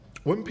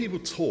When people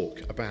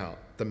talk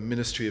about the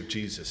ministry of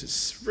Jesus,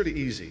 it's really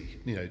easy,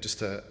 just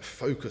to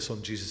focus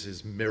on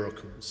Jesus'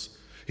 miracles.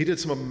 He did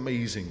some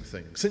amazing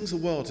things the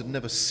world had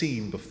never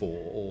seen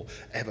before or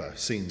ever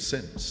seen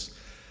since.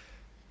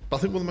 But I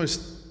think one of the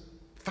most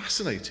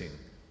fascinating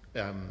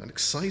and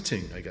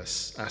exciting,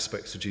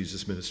 aspects of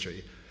Jesus'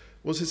 ministry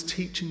was his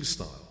teaching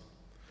style.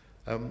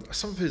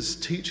 Some of his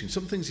teaching,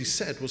 some things he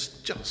said was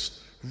just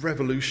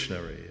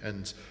revolutionary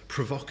and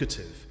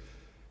provocative.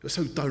 It was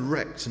so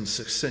direct and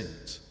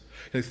succinct.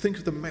 Think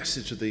of the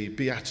message of the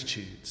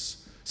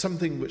Beatitudes,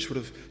 something which would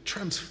have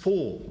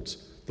transformed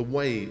the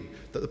way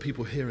that the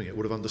people hearing it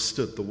would have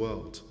understood the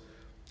world.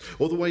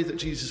 Or the way that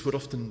Jesus would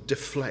often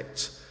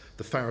deflect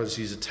the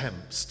Pharisees'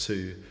 attempts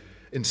to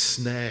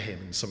ensnare him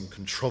in some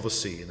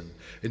controversy and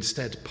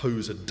instead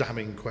pose a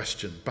damning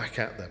question back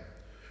at them,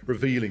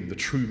 revealing the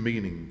true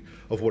meaning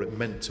of what it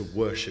meant to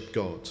worship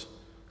God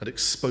and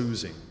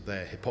exposing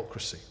their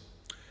hypocrisy.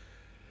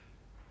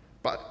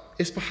 But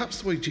it's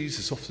perhaps the way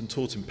Jesus often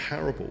taught in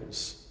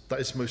parables that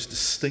is most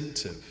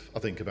distinctive, I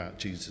think, about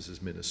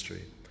Jesus'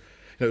 ministry.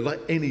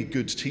 Like any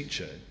good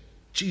teacher,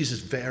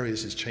 Jesus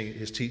varies his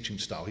teaching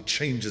style. He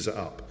changes it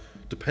up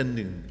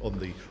depending on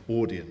the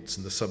audience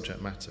and the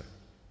subject matter.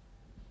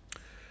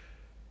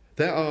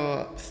 There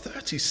are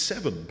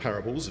 37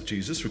 parables of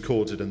Jesus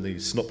recorded in the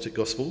Synoptic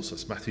Gospels.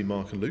 That's Matthew,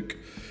 Mark, and Luke.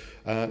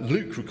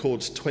 Luke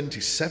records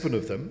 27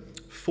 of them,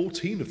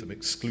 14 of them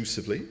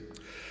exclusively.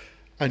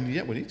 And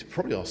yet we need to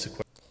probably ask the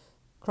question.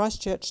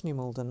 Christchurch, New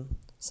Malden,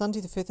 Sunday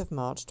the 5th of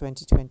March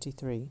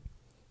 2023,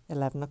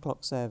 11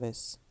 o'clock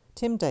service.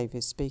 Tim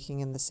Davies speaking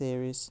in the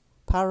series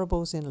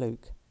Parables in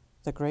Luke,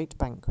 The Great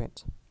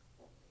Banquet.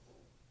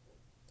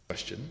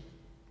 Question,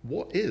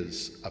 what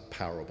is a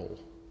parable?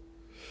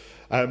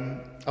 I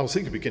was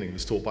thinking of beginning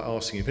this talk by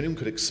asking if anyone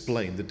could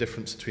explain the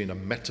difference between a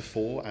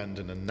metaphor and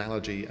an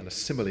analogy and a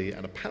simile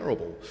and a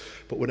parable.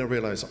 But when I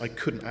realised I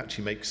couldn't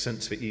actually make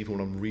sense of it even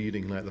when I'm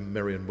reading like the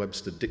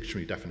Merriam-Webster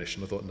dictionary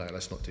definition, I thought, no,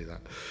 let's not do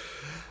that.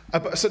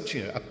 But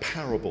essentially, a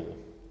parable,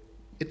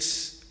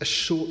 it's a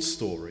short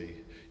story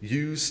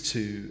used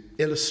to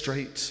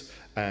illustrate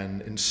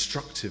an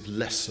instructive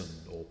lesson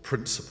or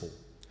principle.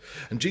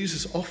 And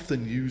Jesus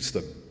often used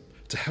them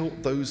to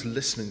help those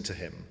listening to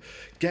him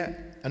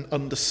get an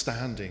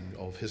understanding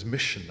of his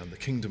mission and the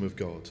kingdom of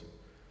God.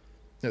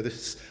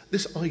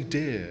 This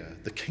idea,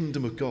 the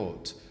kingdom of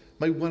God,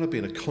 may well have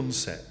been a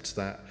concept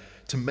that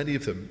to many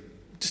of them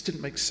just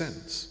didn't make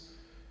sense.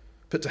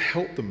 But to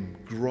help them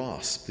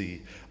grasp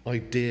the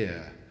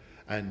idea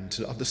and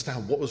to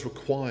understand what was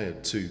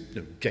required to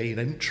gain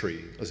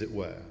entry, as it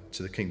were,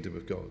 to the kingdom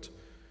of God,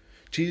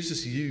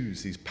 Jesus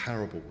used these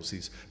parables,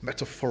 these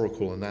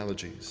metaphorical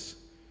analogies,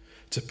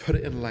 to put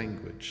it in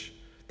language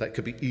that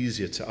could be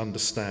easier to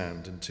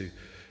understand and to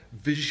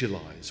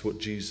visualize what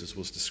Jesus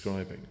was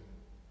describing.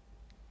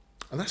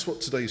 And that's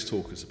what today's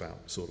talk is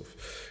about,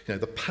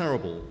 the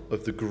parable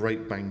of the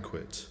great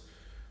banquet.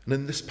 And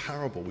in this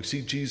parable, we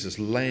see Jesus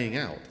laying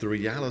out the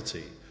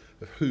reality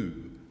of who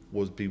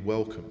would be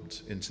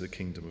welcomed into the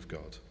kingdom of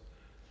God.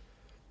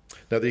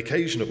 Now, the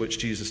occasion at which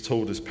Jesus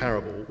told his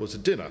parable was a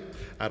dinner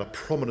at a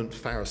prominent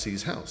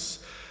Pharisee's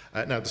house.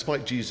 Now,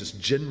 despite Jesus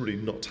generally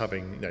not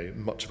having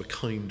much of a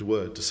kind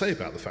word to say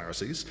about the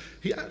Pharisees,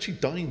 he actually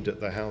dined at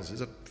their houses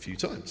a few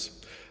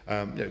times.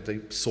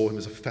 They saw him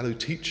as a fellow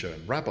teacher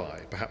and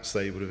rabbi. Perhaps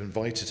they would have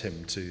invited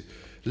him to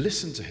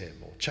listen to him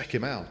or check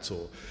him out,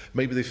 or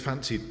maybe they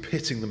fancied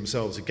pitting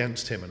themselves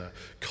against him in a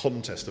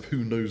contest of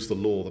who knows the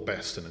law the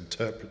best and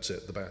interprets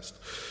it the best.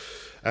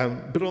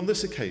 But on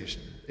this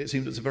occasion, it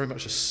seemed it's very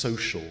much a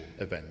social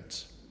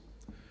event.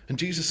 And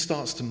Jesus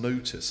starts to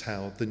notice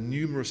how the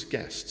numerous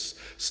guests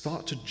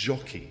start to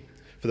jockey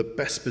for the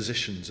best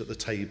positions at the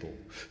table,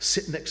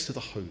 sit next to the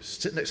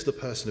host, sit next to the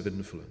person of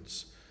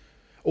influence,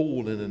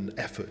 all in an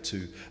effort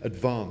to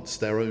advance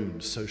their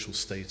own social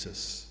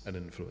status and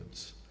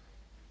influence.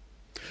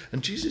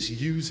 And Jesus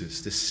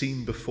uses this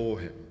scene before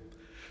him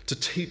to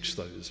teach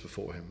those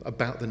before him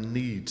about the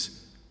need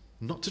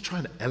not to try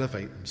and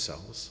elevate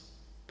themselves,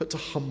 but to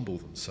humble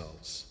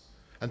themselves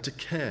and to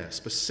care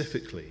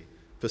specifically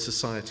for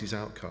society's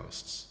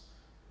outcasts.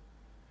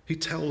 He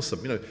tells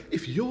them,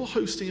 if you're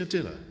hosting a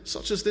dinner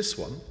such as this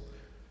one,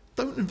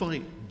 don't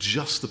invite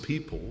just the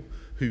people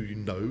who you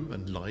know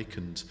and like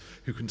and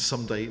who can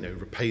someday,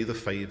 repay the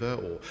favour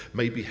or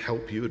maybe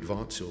help you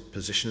advance your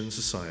position in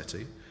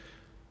society.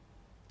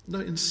 No,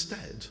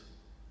 instead,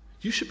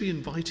 you should be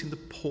inviting the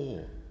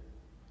poor,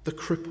 the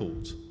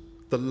crippled,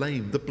 the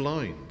lame, the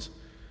blind.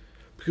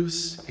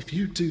 Because if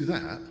you do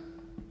that,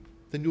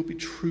 then you'll be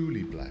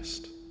truly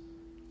blessed.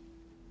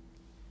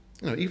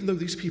 Even though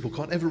these people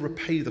can't ever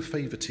repay the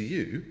favour to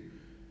you,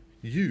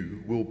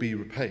 you will be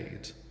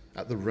repaid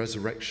at the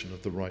resurrection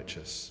of the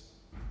righteous.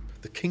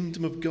 The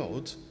kingdom of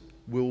God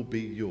will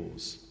be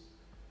yours.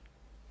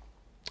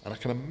 And I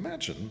can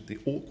imagine the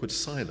awkward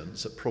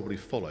silence that probably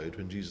followed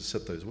when Jesus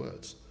said those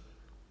words.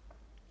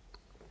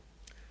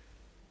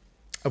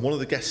 And one of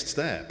the guests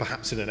there,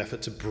 perhaps in an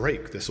effort to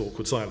break this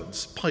awkward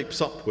silence,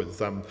 pipes up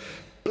with,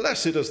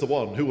 "Blessed is the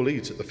one who will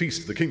eat at the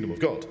feast of the kingdom of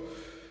God."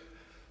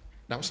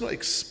 Now, it's not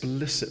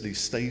explicitly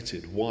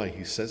stated why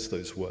he says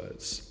those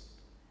words,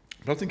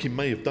 but I think he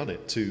may have done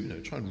it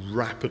to try and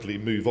rapidly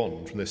move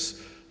on from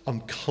this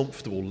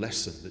uncomfortable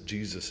lesson that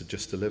Jesus had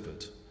just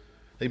delivered.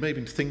 He may have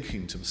been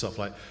thinking to himself,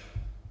 like,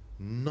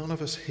 none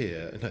of us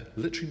here,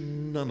 literally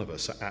none of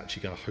us are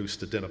actually going to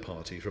host a dinner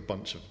party for a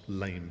bunch of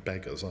lame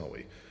beggars, are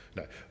we?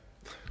 No.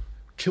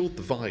 Killed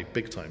the vibe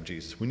big time,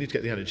 Jesus. We need to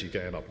get the energy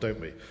going up,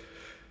 don't we?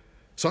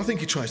 So I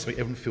think he tries to make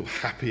everyone feel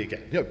happy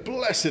again.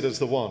 Blessed is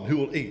the one who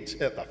will eat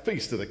at the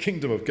feast of the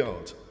kingdom of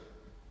God.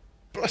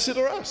 Blessed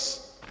are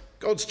us,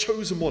 God's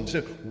chosen ones.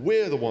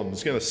 We're the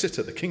ones going to sit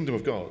at the kingdom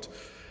of God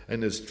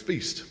in his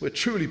feast. We're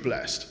truly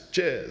blessed.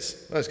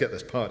 Cheers. Let's get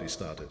this party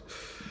started.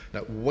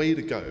 Now, way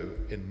to go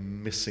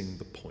in missing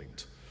the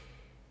point.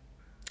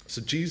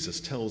 So Jesus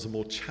tells a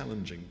more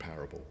challenging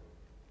parable.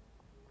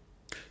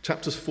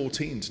 Chapters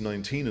 14 to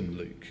 19 in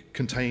Luke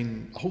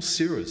contain a whole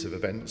series of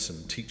events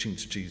and teaching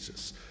to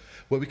Jesus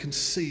where we can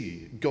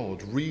see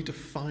God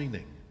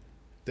redefining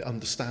the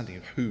understanding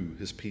of who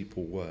his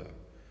people were.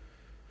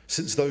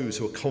 Since those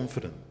who are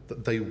confident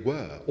that they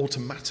were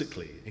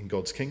automatically in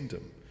God's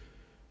kingdom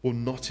will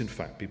not in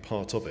fact be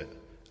part of it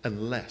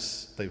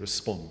unless they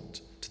respond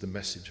to the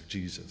message of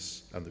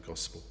Jesus and the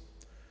gospel.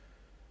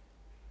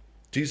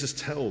 Jesus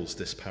tells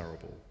this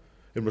parable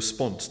in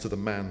response to the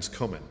man's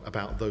comment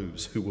about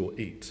those who will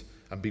eat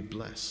and be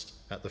blessed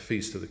at the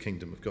feast of the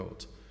kingdom of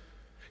God.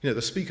 The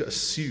speaker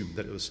assumed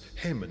that it was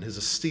him and his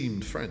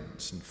esteemed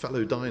friends and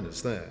fellow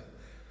diners there.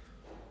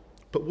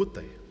 But would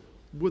they?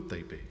 Would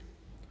they be?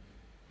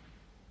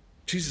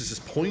 Jesus'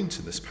 point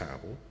in this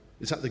parable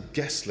is that the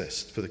guest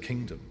list for the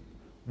kingdom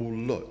will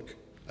look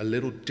a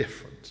little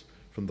different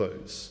from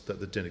those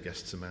that the dinner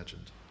guests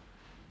imagined.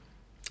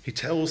 He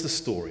tells the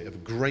story of a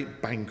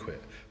great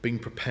banquet being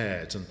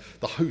prepared, and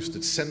the host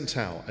had sent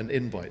out an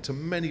invite to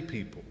many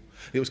people.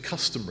 It was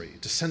customary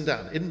to send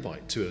out an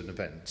invite to an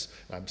event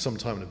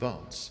sometime in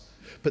advance.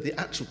 But the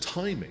actual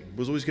timing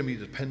was always going to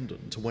be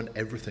dependent on when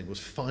everything was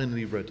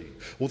finally ready,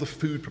 all the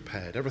food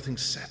prepared, everything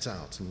set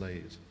out and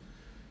laid.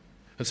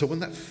 And so when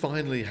that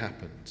finally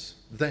happened,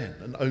 then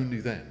and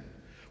only then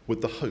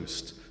would the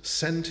host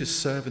send his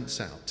servants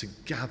out to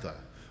gather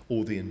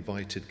all the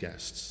invited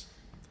guests.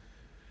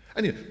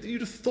 And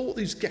you'd have thought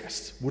these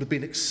guests would have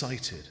been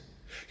excited.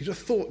 You'd have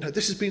thought,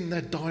 this has been in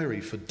their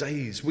diary for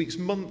days, weeks,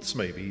 months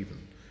maybe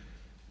even.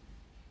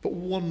 But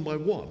one by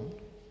one,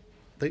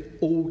 they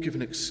all give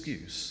an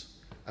excuse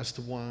as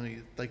to why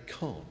they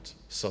can't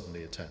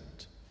suddenly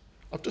attend.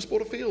 I've just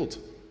bought a field.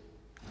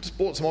 I've just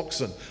bought some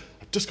oxen.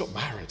 I've just got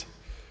married.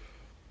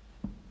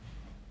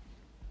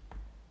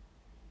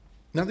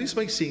 Now, these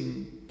may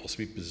seem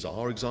possibly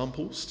bizarre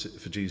examples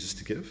for Jesus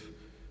to give,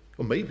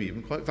 or maybe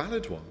even quite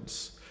valid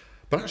ones.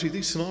 But actually,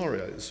 these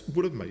scenarios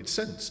would have made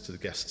sense to the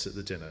guests at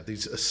the dinner,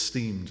 these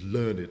esteemed,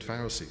 learned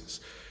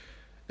Pharisees.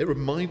 It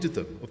reminded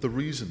them of the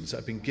reasons that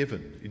have been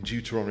given in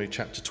Deuteronomy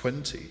chapter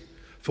 20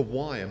 for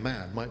why a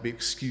man might be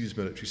excused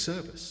military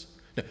service.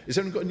 Now, has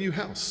anyone got a new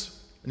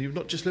house and you've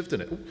not just lived in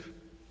it?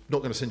 Not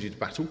going to send you to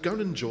battle. Go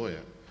and enjoy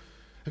it.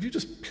 Have you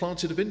just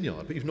planted a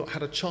vineyard but you've not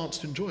had a chance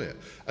to enjoy it?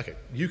 Okay,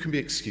 you can be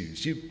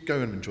excused. You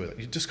go and enjoy that.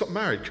 You just got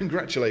married.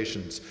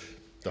 Congratulations.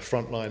 The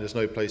front line is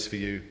no place for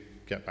you.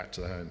 Get back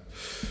to the home.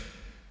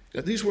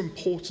 Now, these were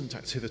important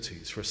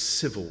activities for a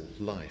civil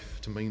life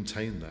to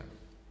maintain that.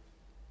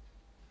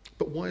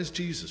 But why is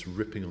Jesus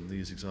ripping on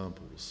these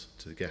examples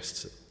to the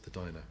guests at the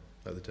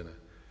dinner?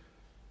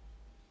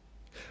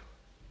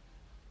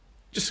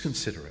 Just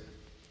consider it.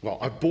 Well,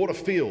 I've bought a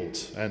field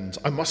and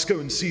I must go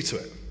and see to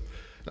it.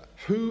 Now,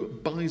 who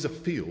buys a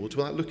field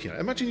without looking at it?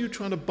 Imagine you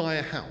trying to buy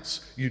a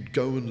house. You'd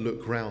go and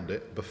look round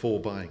it before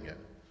buying it.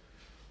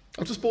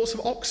 I've just bought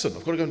some oxen.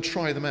 I've got to go and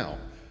try them out.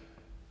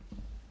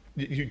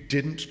 You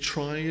didn't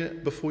try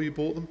it before you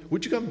bought them?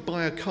 Would you go and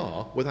buy a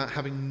car without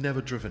having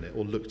never driven it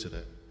or looked at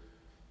it?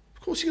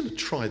 Of course you're going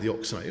to try the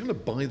oxen out. You're going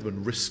to buy them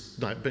and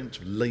risk a bunch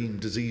of lame,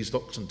 diseased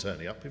oxen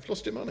turning up. You've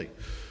lost your money.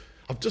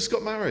 I've just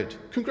got married.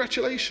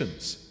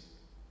 Congratulations.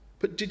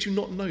 But did you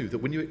not know that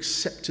when you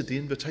accepted the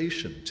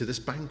invitation to this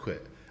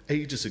banquet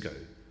ages ago,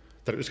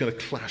 that it was going to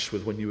clash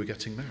with when you were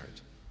getting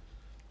married?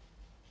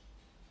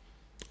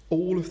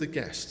 All of the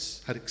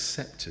guests had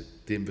accepted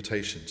the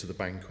invitation to the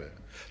banquet.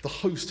 The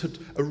host had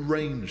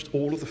arranged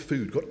all of the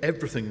food, got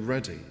everything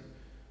ready,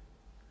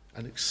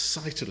 and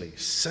excitedly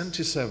sent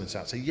his servants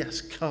out to say,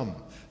 yes, come,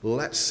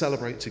 let's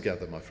celebrate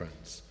together, my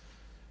friends.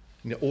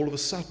 And yet all of a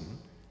sudden,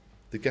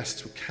 the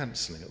guests were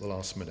cancelling at the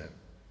last minute,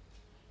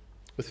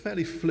 with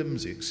fairly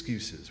flimsy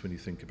excuses when you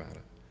think about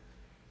it.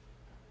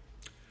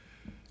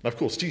 Now, of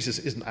course, Jesus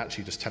isn't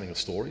actually just telling a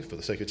story for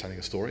the sake of telling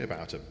a story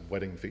about a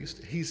wedding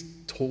feast. He's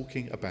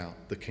talking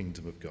about the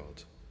kingdom of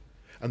God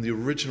and the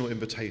original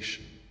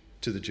invitation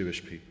to the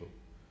Jewish people.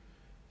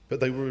 But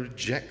they were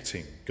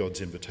rejecting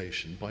God's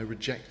invitation by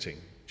rejecting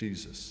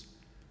Jesus.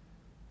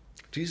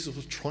 Jesus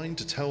was trying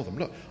to tell them,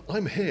 look,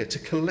 I'm here to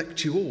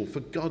collect you all for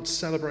God's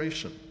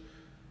celebration.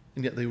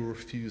 And yet they were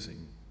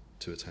refusing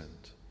to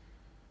attend.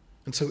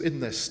 And so in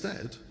their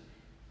stead,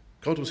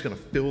 God was going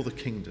to fill the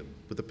kingdom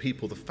with the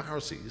people, the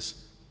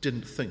Pharisees,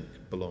 didn't think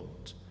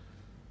belonged.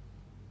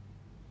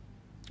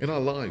 In our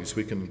lives,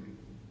 we can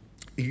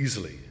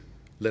easily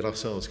let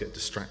ourselves get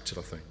distracted,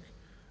 I think,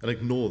 and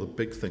ignore the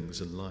big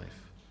things in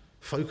life.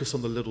 Focus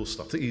on the little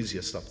stuff, the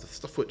easier stuff, the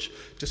stuff which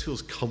just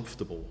feels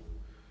comfortable.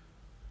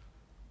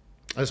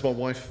 As my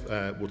wife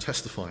will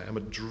testify, I'm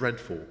a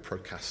dreadful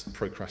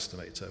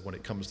procrastinator when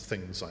it comes to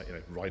things like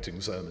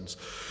writing sermons.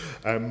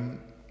 And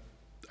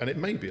it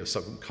may be a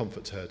sudden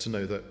comfort to her to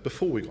know that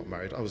before we got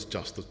married, I was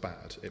just as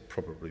bad. It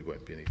probably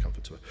won't be any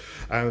comfort to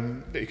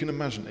her. But you can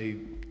imagine a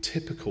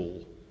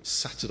typical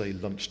Saturday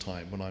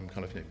lunchtime when I'm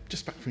kind of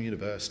just back from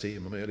university,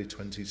 I'm in my early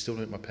 20s, still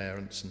living with my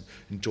parents and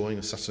enjoying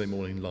a Saturday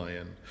morning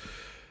lie-in.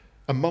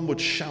 And Mum would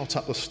shout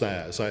up the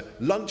stairs,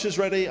 lunch is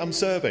ready, I'm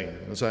serving.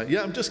 And I was like,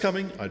 yeah, I'm just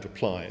coming. I'd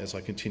reply as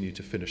I continue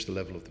to finish the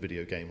level of the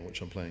video game on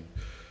which I'm playing.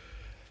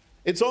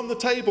 It's on the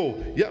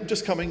table. Yeah, I'm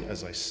just coming,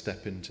 as I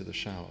step into the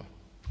shower.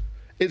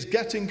 It's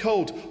getting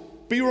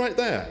cold. Be right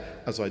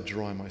there, as I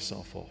dry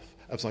myself off,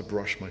 as I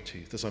brush my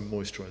teeth, as I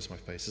moisturise my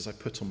face, as I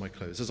put on my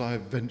clothes, as I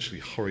eventually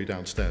hurry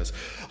downstairs.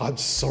 I'm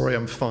sorry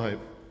I'm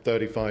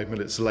 35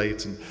 minutes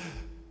late, and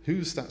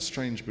who's that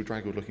strange,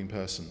 bedraggled-looking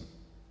person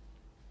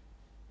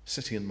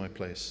sitting in my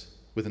place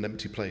with an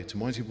empty plate?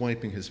 And why is he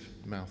wiping his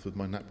mouth with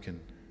my napkin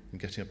and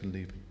getting up and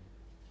leaving?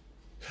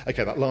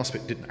 Okay, that last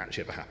bit didn't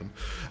actually ever happen,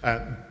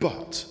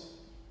 but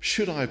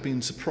should I have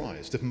been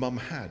surprised if Mum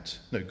had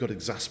got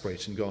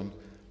exasperated and gone,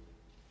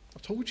 I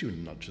told you a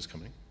nudge was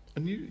coming,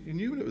 and you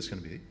knew what it was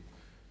going to be,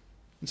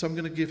 and so I'm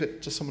going to give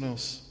it to someone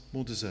else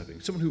more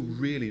deserving, someone who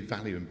really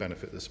value and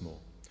benefit this more.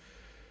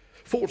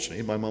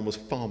 Fortunately, my mum was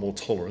far more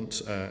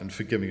tolerant and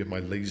forgiving of my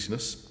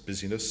laziness,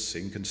 busyness,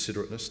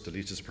 inconsiderateness,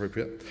 delete as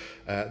appropriate,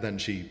 than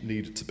she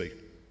needed to be.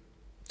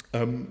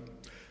 But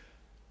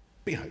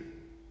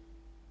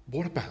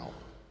what about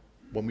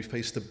when we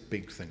face the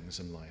big things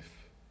in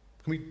life?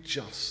 Can we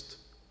just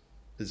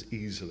as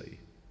easily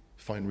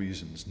find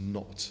reasons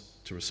not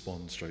to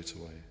respond straight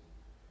away?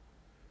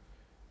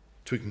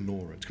 To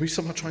ignore it? Can we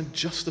somehow try and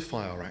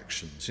justify our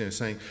actions,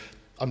 saying,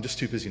 I'm just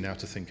too busy now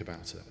to think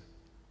about it?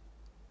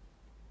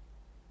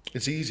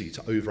 It's easy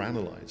to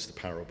overanalyze the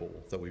parable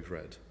that we've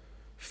read,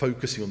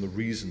 focusing on the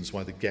reasons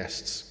why the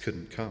guests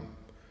couldn't come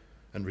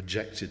and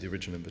rejected the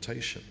original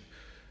invitation.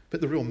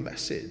 But the real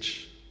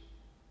message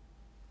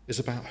is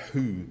about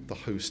who the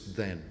host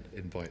then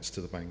invites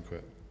to the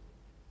banquet.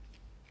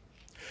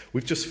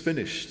 We've just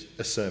finished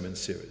a sermon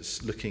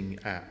series looking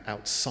at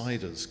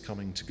outsiders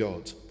coming to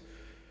God.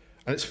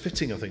 And it's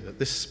fitting, I think, that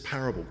this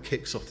parable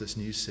kicks off this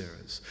new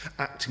series,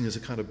 acting as a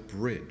kind of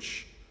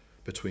bridge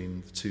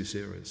between the two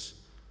series.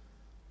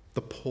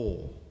 The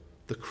poor,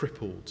 the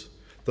crippled,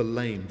 the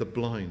lame, the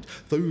blind,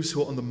 those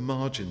who are on the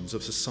margins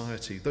of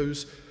society,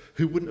 those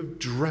who wouldn't have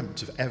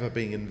dreamt of ever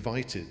being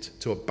invited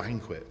to a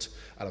banquet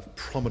at a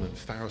prominent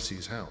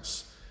Pharisee's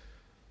house.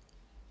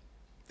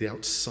 The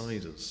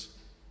outsiders.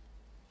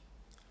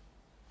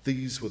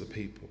 These were the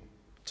people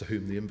to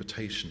whom the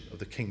invitation of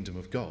the kingdom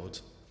of God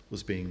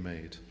was being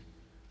made.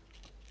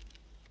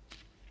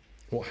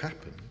 What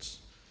happens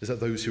is that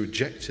those who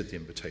rejected the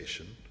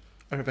invitation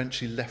are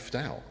eventually left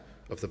out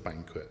of the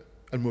banquet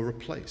and were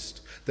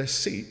replaced. Their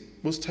seat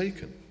was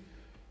taken.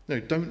 No,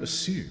 don't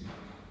assume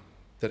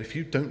that if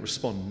you don't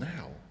respond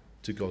now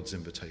to God's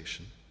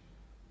invitation,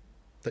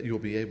 that you'll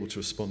be able to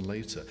respond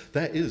later.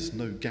 There is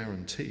no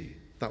guarantee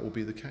that will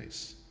be the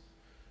case.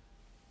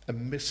 A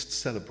missed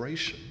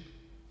celebration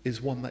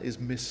is one that is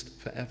missed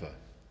forever.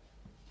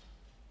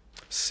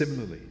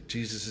 Similarly,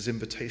 Jesus'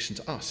 invitation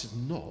to us is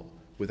not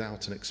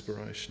without an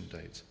expiration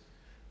date.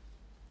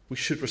 We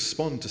should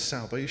respond to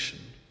salvation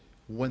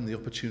when the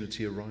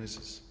opportunity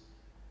arises.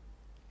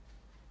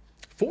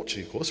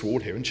 Fortunately, of course, we're all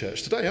here in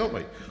church today, aren't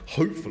we?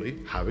 Hopefully,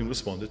 having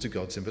responded to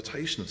God's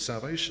invitation of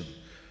salvation.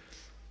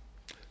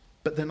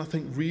 But then I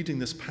think reading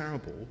this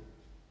parable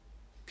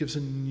gives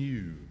a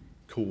new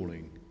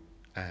calling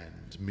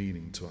and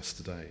meaning to us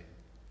today.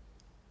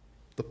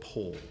 The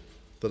poor,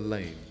 the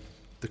lame,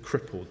 the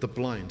crippled, the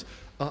blind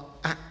are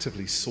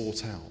actively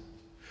sought out.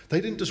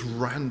 They didn't just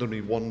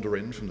randomly wander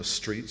in from the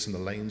streets and the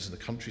lanes and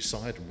the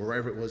countryside and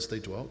wherever it was they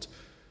dwelt.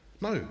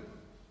 No,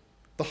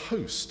 the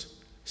host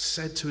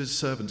said to his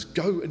servants,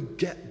 go and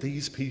get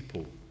these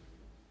people.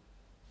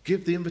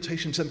 Give the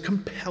invitation to them,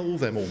 compel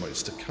them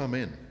almost to come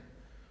in.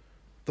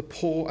 The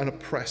poor and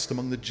oppressed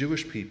among the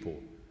Jewish people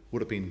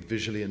would have been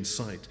visually in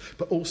sight,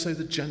 but also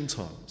the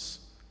Gentiles.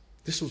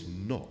 This was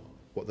not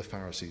what the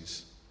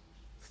Pharisees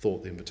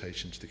thought the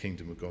invitation to the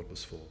kingdom of God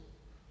was for.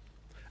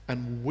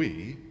 And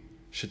we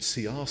should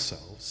see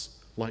ourselves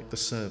like the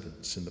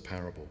servants in the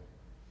parable.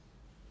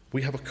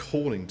 We have a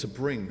calling to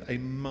bring a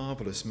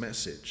marvelous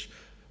message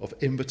of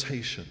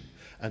invitation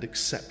and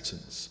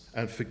acceptance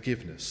and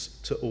forgiveness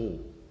to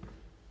all.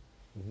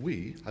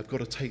 We have got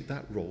to take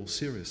that role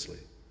seriously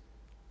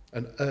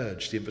and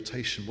urge the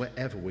invitation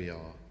wherever we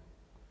are.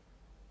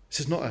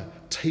 This is not a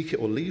take it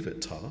or leave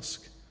it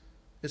task.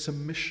 It's a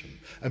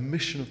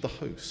mission of the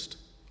host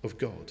of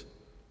God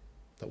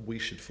that we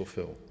should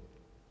fulfill.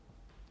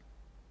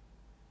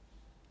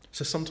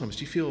 So sometimes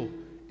do you feel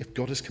if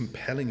God is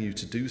compelling you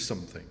to do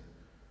something,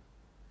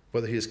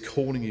 whether he is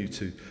calling you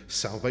to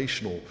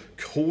salvation or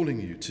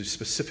calling you to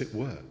specific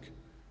work,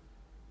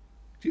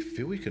 do you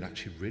feel you can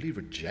actually really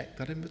reject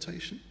that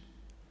invitation?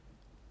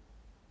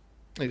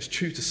 It's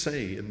true to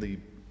say, in the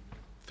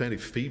fairly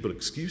feeble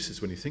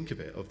excuses when you think of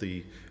it, of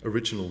the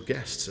original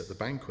guests at the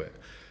banquet,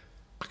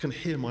 I can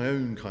hear my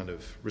own kind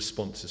of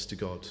responses to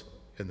God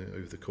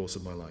over the course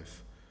of my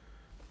life.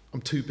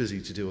 I'm too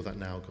busy to deal with that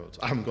now, God.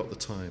 I haven't got the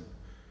time.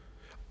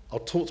 I'll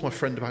talk to my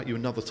friend about you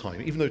another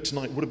time, even though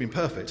tonight would have been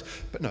perfect,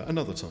 but no,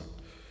 another time.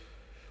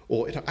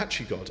 Or,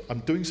 actually, God, I'm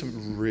doing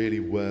something really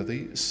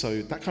worthy,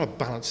 so that kind of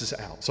balances it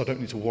out. So I don't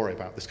need to worry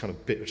about this kind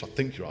of bit which I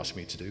think you're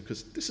asking me to do,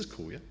 because this is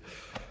cool, yeah?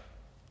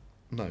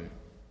 No.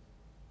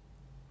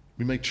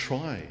 We may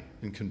try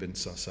and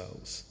convince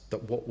ourselves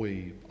that what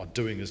we are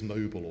doing is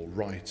noble or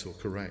right or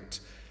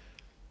correct,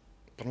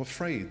 but I'm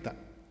afraid that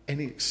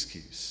any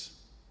excuse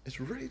is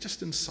really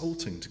just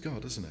insulting to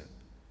God, isn't it?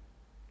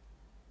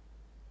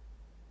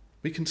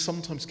 We can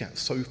sometimes get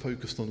so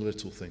focused on the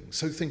little things,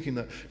 so thinking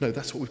that, no,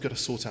 that's what we've got to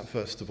sort out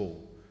first of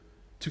all.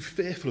 Too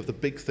fearful of the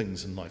big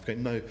things in life,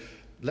 going, no,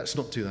 let's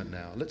not do that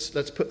now. Let's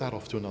put that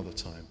off to another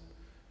time.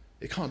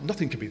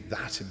 Nothing can be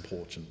that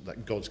important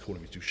that God's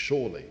calling me to,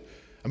 surely.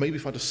 And maybe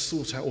if I just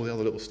sort out all the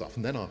other little stuff,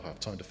 and then I'll have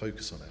time to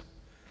focus on it.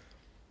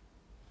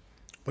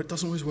 But it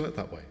doesn't always work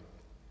that way.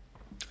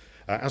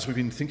 As we've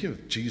been thinking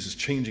of Jesus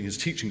changing his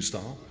teaching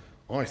style,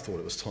 I thought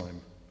it was time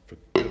for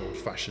good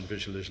old-fashioned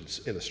visual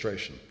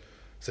illustration.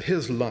 So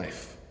here's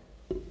life.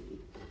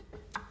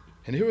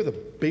 And here are the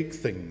big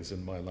things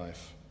in my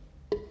life.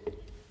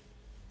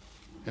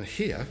 And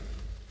here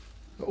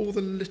are all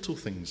the little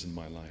things in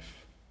my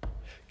life.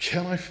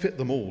 Can I fit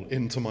them all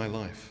into my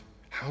life?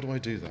 How do I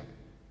do that?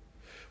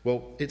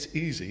 Well, it's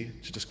easy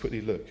to just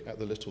quickly look at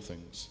the little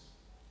things.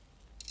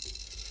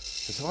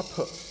 So if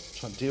I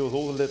try and deal with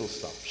all the little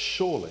stuff,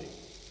 surely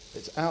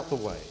it's out the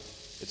way,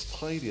 it's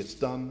tidy, it's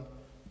done.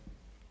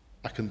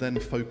 I can then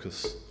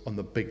focus on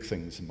the big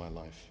things in my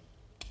life.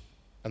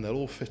 And they'll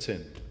all fit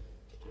in,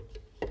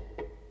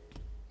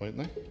 won't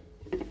they?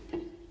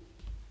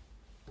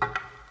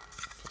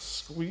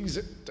 Just squeeze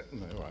it.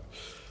 No, right.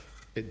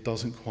 It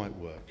doesn't quite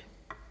work.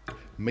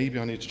 Maybe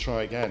I need to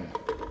try again.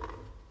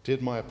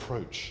 Did my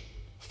approach,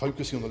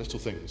 focusing on the little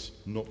things,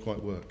 not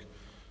quite work?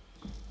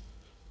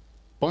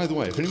 By the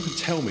way, if anyone can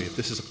tell me if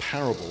this is a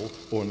parable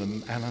or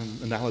an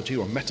analogy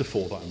or a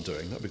metaphor that I'm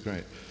doing, that'd be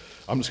great.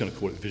 I'm just going to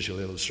call it visual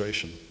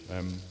illustration.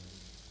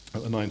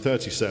 At the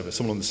 9:30 service,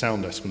 someone on the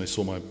sound desk, when they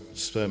saw my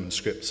sermon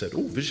script, said,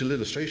 "Oh, visual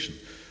illustration.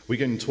 We're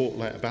going to talk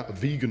about a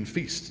vegan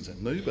feast." And I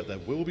said, "No, but there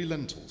will be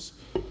lentils."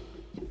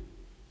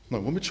 No,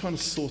 when we're trying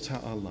to sort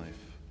out our life,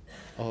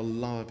 our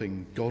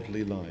loving,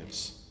 godly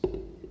lives,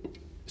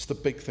 it's the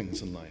big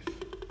things in life,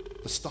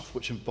 the stuff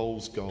which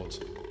involves God,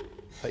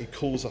 that he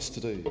calls us to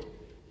do,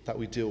 that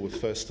we deal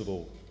with first of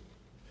all.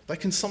 They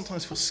can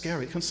sometimes feel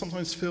scary. It can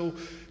sometimes feel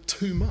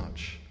too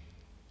much.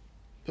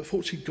 But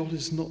fortunately, God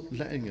is not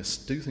letting us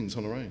do things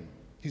on our own.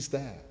 He's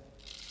there.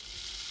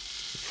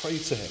 We pray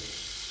to him.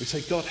 We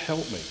say, "God,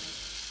 help me."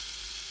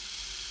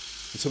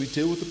 And so we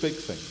deal with the big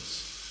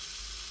things.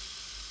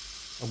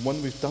 And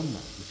when we've done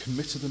that, we've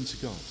committed them to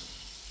God,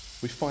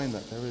 we find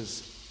that there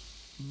is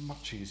a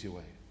much easier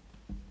way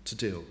to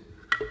deal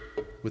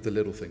with the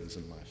little things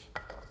in life.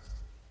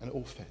 And it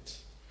all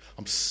fits.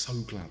 I'm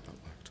so glad that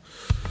worked.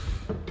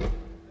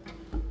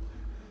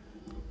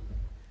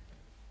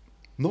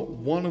 Not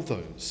one of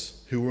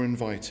those who were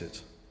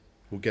invited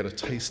will get a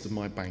taste of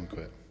my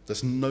banquet.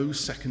 There's no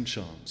second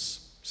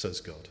chance,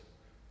 says God.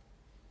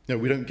 No,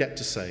 we don't get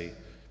to say,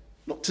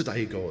 "Not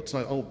today, God.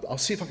 No, I'll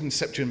see if I can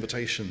accept your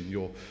invitation,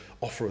 your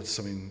offer of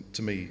something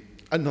to me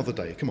another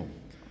day. Come on."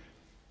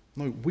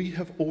 No, we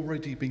have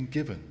already been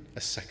given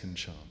a second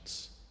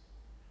chance.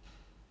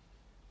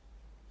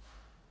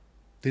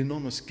 The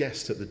anonymous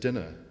guest at the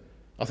dinner,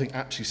 I think,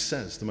 actually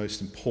says the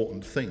most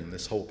important thing in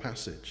this whole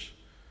passage.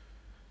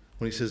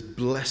 When he says,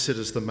 "Blessed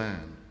is the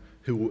man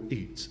who will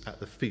eat at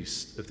the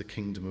feast of the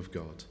kingdom of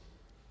God."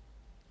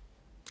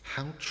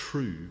 How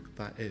true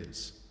that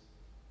is.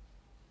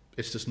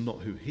 It's just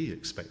not who he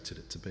expected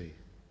it to be.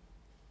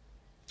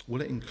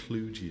 Will it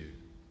include you?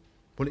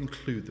 Will it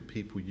include the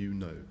people you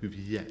know who've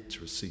yet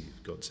to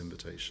receive God's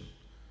invitation?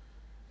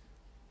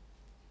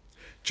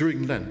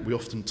 During Lent, we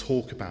often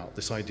talk about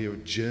this idea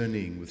of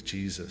journeying with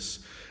Jesus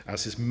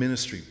as his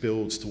ministry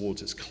builds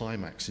towards its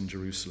climax in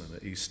Jerusalem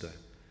at Easter.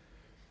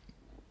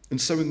 And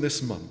so in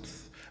this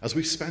month, as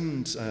we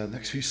spend the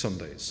next few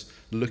Sundays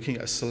looking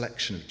at a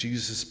selection of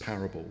Jesus'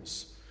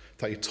 parables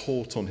that he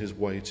taught on his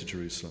way to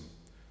Jerusalem,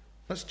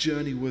 let's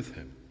journey with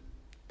him.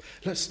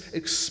 Let's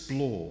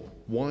explore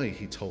why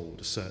he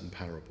told a certain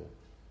parable.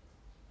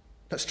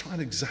 Let's try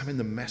and examine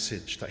the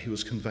message that he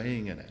was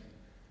conveying in it.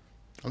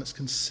 And let's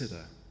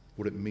consider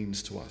what it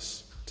means to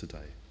us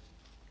today.